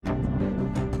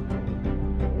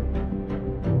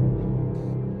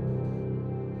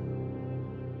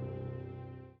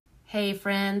Hey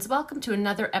friends, welcome to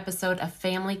another episode of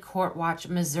Family Court Watch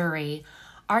Missouri.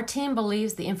 Our team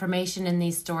believes the information in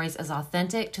these stories is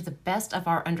authentic to the best of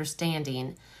our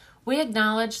understanding. We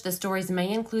acknowledge the stories may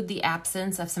include the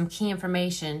absence of some key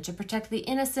information to protect the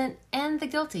innocent and the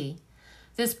guilty.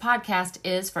 This podcast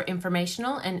is for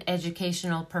informational and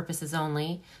educational purposes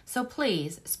only, so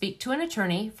please speak to an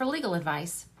attorney for legal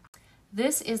advice.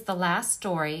 This is the last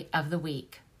story of the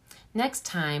week. Next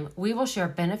time, we will share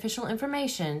beneficial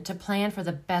information to plan for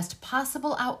the best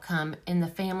possible outcome in the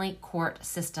family court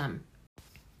system.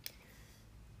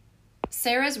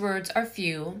 Sarah's words are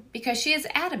few because she is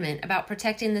adamant about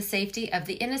protecting the safety of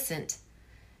the innocent.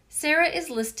 Sarah is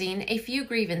listing a few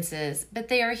grievances, but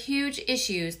they are huge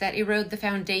issues that erode the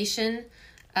foundation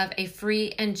of a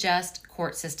free and just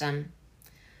court system.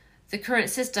 The current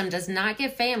system does not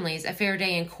give families a fair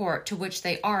day in court to which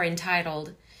they are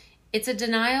entitled. It's a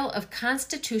denial of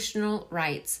constitutional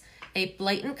rights, a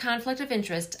blatant conflict of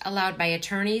interest allowed by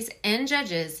attorneys and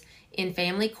judges in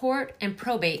family court and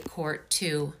probate court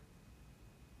too.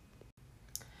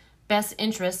 Best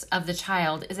interests of the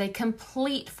child is a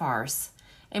complete farce.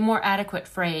 A more adequate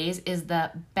phrase is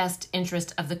the best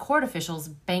interest of the court officials'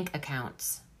 bank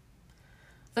accounts.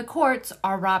 The courts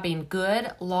are robbing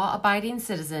good, law-abiding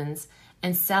citizens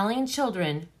and selling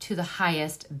children to the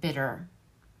highest bidder.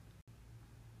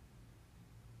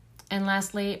 And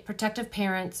lastly, protective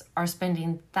parents are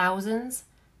spending thousands,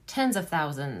 tens of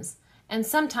thousands, and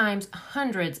sometimes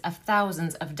hundreds of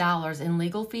thousands of dollars in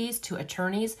legal fees to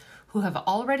attorneys who have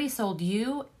already sold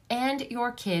you and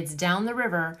your kids down the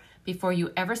river before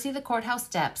you ever see the courthouse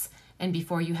steps and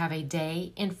before you have a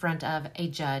day in front of a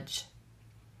judge.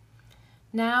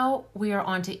 Now we are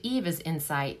on to Eva's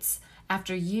insights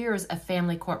after years of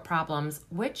family court problems,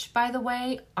 which, by the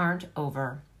way, aren't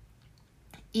over.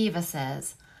 Eva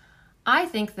says, I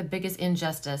think the biggest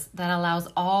injustice that allows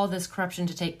all this corruption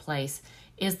to take place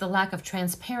is the lack of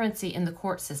transparency in the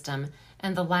court system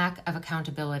and the lack of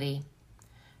accountability.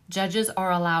 Judges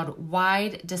are allowed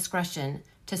wide discretion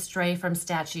to stray from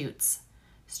statutes.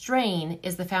 Straying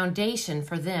is the foundation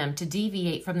for them to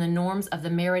deviate from the norms of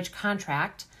the marriage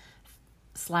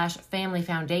contract/family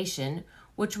foundation,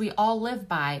 which we all live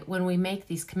by when we make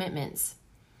these commitments.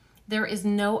 There is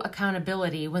no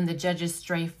accountability when the judges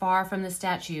stray far from the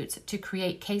statutes to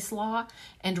create case law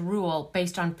and rule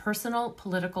based on personal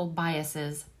political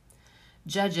biases.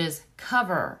 Judges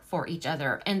cover for each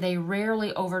other, and they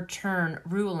rarely overturn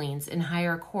rulings in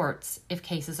higher courts if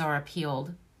cases are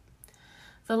appealed.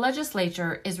 The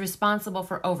legislature is responsible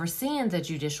for overseeing the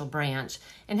judicial branch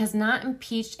and has not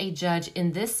impeached a judge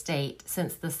in this state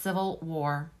since the Civil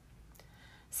War.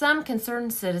 Some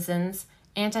concerned citizens,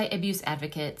 anti-abuse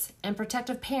advocates, and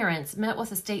protective parents met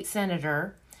with a state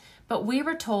senator, but we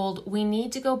were told we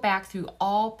need to go back through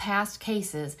all past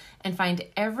cases and find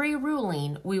every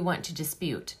ruling we want to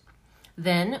dispute.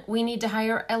 Then we need to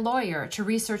hire a lawyer to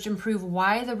research and prove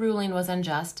why the ruling was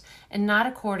unjust and not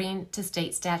according to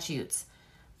state statutes.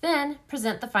 Then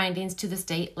present the findings to the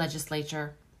state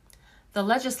legislature. The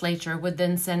legislature would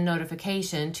then send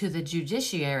notification to the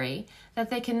judiciary that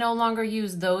they can no longer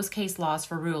use those case laws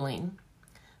for ruling.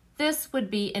 This would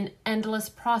be an endless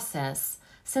process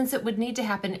since it would need to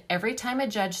happen every time a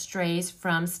judge strays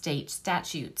from state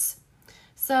statutes.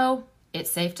 So it's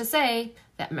safe to say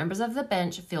that members of the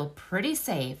bench feel pretty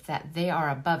safe that they are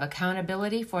above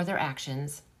accountability for their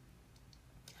actions.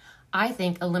 I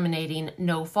think eliminating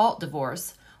no-fault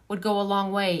divorce would go a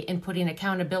long way in putting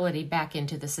accountability back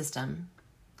into the system.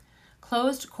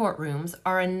 Closed courtrooms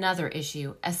are another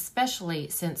issue, especially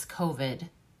since COVID.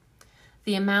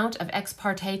 The amount of ex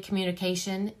parte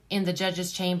communication in the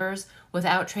judges' chambers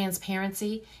without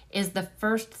transparency is the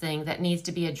first thing that needs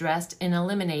to be addressed in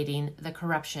eliminating the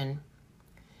corruption.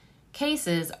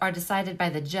 Cases are decided by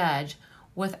the judge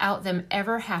without them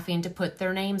ever having to put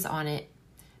their names on it.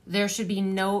 There should be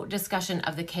no discussion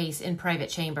of the case in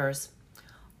private chambers.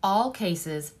 All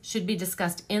cases should be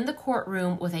discussed in the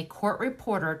courtroom with a court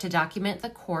reporter to document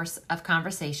the course of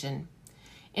conversation.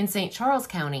 In St. Charles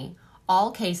County,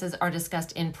 all cases are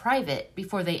discussed in private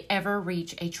before they ever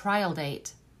reach a trial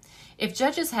date. If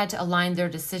judges had to align their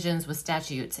decisions with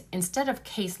statutes instead of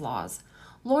case laws,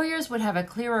 lawyers would have a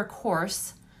clearer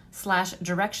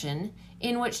course/direction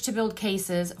in which to build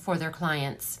cases for their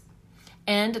clients.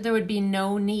 And there would be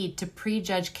no need to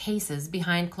prejudge cases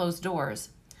behind closed doors.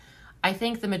 I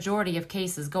think the majority of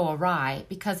cases go awry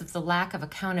because of the lack of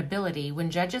accountability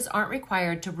when judges aren't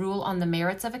required to rule on the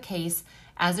merits of a case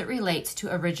as it relates to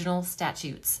original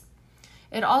statutes.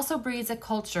 It also breeds a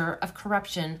culture of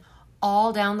corruption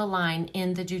all down the line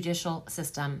in the judicial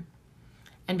system.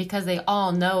 And because they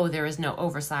all know there is no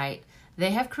oversight, They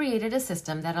have created a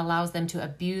system that allows them to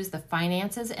abuse the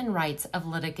finances and rights of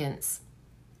litigants.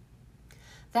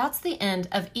 That's the end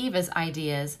of Eva's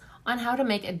ideas on how to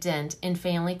make a dent in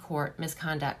family court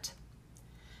misconduct.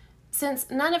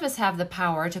 Since none of us have the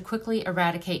power to quickly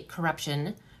eradicate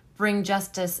corruption, bring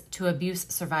justice to abuse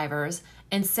survivors,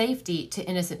 and safety to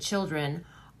innocent children,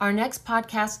 our next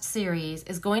podcast series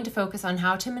is going to focus on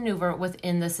how to maneuver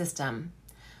within the system.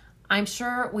 I'm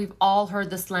sure we've all heard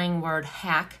the slang word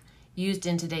hack used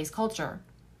in today's culture.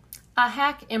 A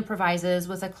hack improvises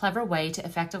with a clever way to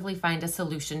effectively find a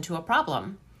solution to a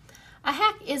problem. A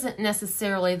hack isn't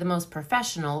necessarily the most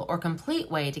professional or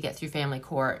complete way to get through family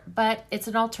court, but it's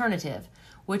an alternative,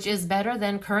 which is better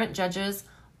than current judges,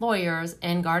 lawyers,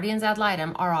 and guardians ad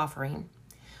litem are offering.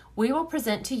 We will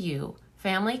present to you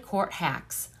family court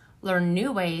hacks, learn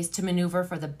new ways to maneuver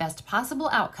for the best possible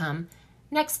outcome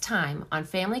next time on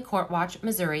Family Court Watch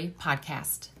Missouri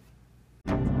podcast.